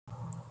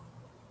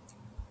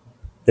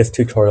This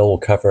tutorial will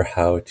cover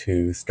how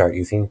to start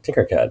using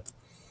TinkerCAD.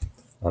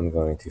 I'm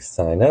going to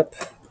sign up.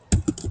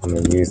 I'm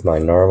going to use my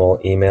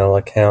normal email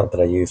account that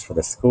I use for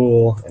the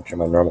school, enter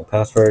my normal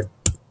password.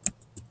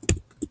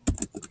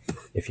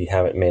 If you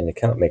haven't made an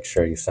account, make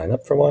sure you sign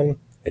up for one.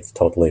 It's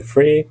totally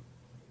free.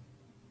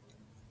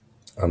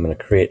 I'm going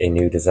to create a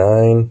new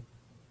design.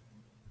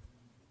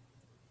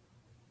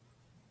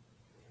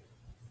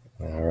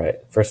 All right,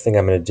 first thing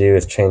I'm going to do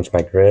is change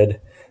my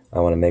grid. I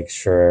want to make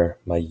sure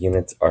my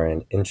units are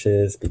in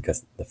inches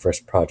because the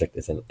first project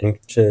is in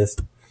inches.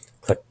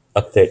 Click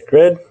Update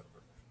Grid.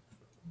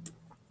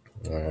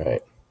 All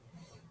right.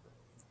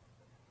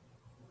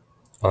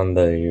 On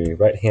the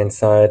right-hand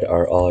side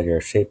are all your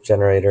shape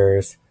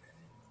generators.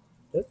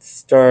 Let's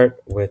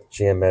start with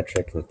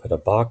geometric and put a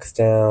box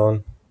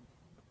down.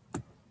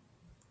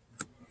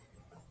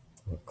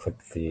 Click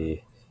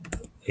the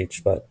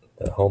H button,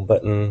 the home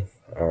button.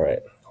 All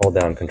right, hold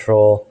down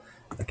Control.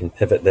 I can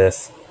pivot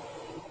this.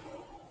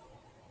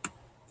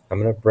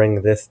 I'm going to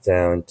bring this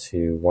down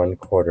to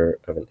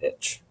 1/4 of an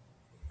inch.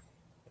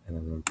 And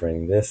I'm going to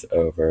bring this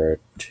over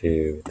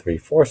to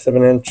 3/4 of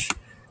an inch.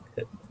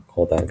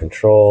 Hold down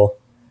Control.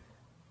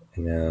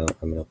 And now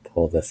I'm going to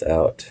pull this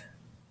out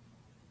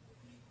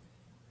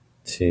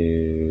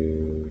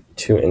to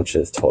 2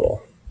 inches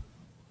total.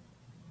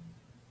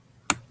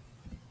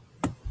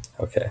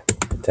 Okay,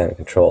 down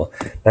Control.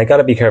 Now I got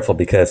to be careful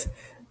because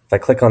if I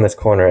click on this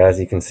corner, as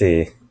you can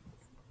see,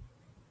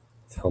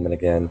 let's home it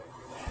again.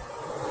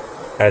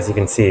 As you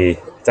can see,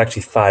 it's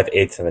actually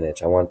 5/8 of an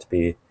inch. I want it to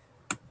be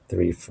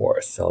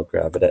 3/4. So I'll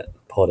grab it,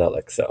 pull it out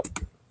like so.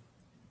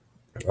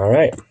 All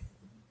right.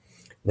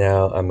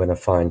 Now I'm going to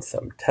find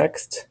some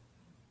text.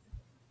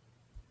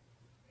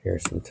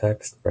 Here's some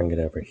text. Bring it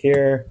over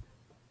here.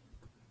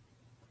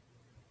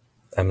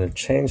 I'm going to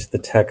change the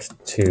text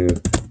to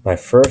my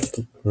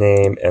first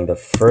name and the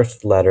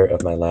first letter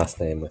of my last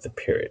name with a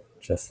period,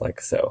 just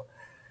like so.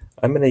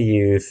 I'm going to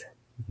use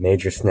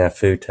Major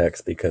Snafu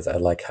text because I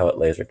like how it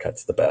laser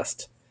cuts the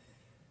best.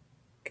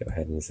 Go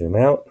ahead and zoom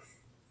out.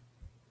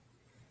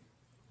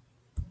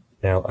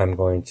 Now I'm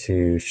going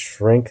to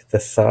shrink the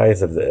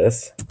size of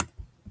this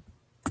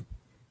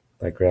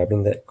by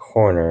grabbing that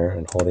corner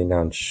and holding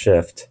down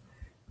Shift,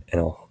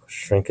 and I'll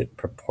shrink it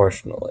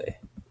proportionally.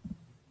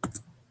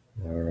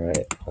 All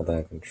right, hold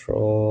down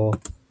Control.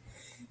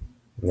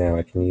 Now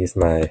I can use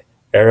my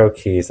arrow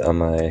keys on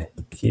my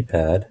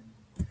keypad.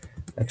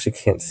 I actually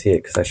can't see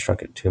it because I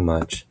shrunk it too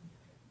much.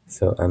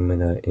 So I'm going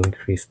to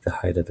increase the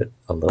height of it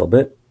a little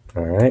bit.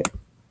 All right.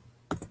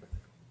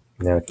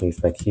 Now I can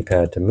use my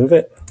keypad to move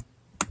it.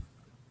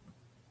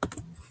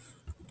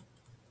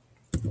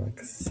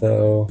 Like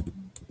so.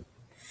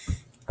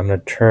 I'm going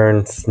to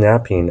turn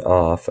snapping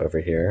off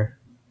over here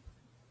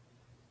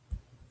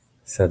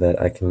so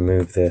that I can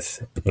move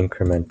this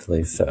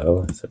incrementally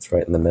so it's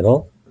right in the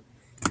middle.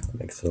 That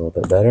makes it a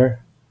little bit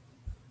better.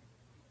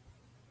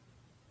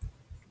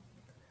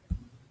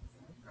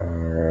 All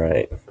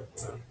right.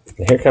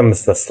 And here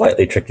comes the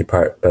slightly tricky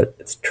part, but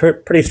it's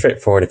pretty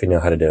straightforward if you know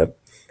how to do it.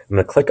 I'm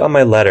going to click on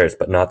my letters,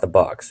 but not the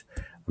box.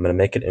 I'm going to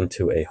make it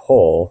into a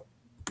hole.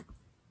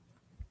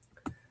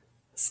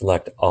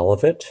 Select all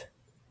of it.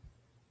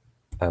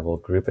 I will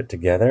group it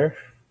together.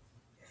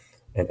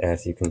 And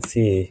as you can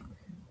see,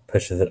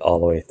 pushes it all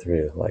the way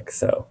through like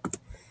so.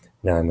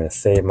 Now I'm going to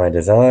save my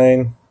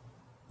design.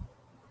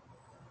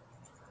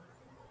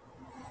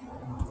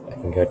 I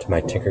can go to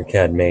my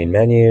TinkerCAD main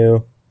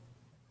menu.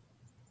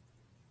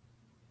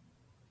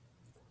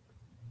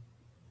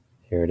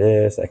 Here it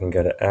is. I can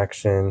go to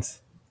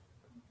Actions,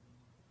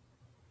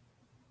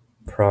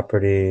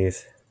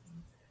 Properties,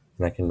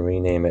 and I can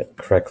rename it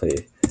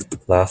correctly.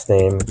 Last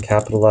name,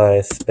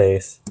 capitalized,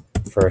 space,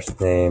 first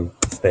name,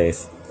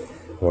 space.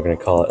 And we're going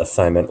to call it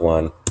Assignment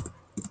 1.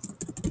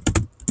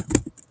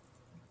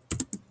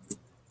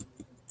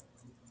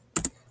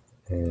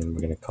 And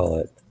we're going to call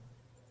it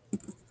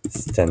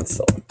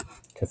Stencil,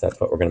 because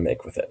that's what we're going to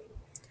make with it.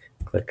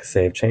 Click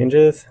Save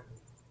Changes.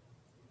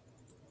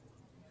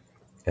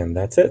 And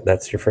that's it.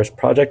 That's your first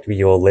project.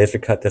 You will laser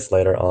cut this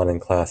later on in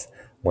class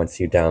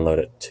once you download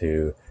it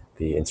to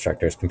the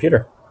instructor's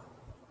computer.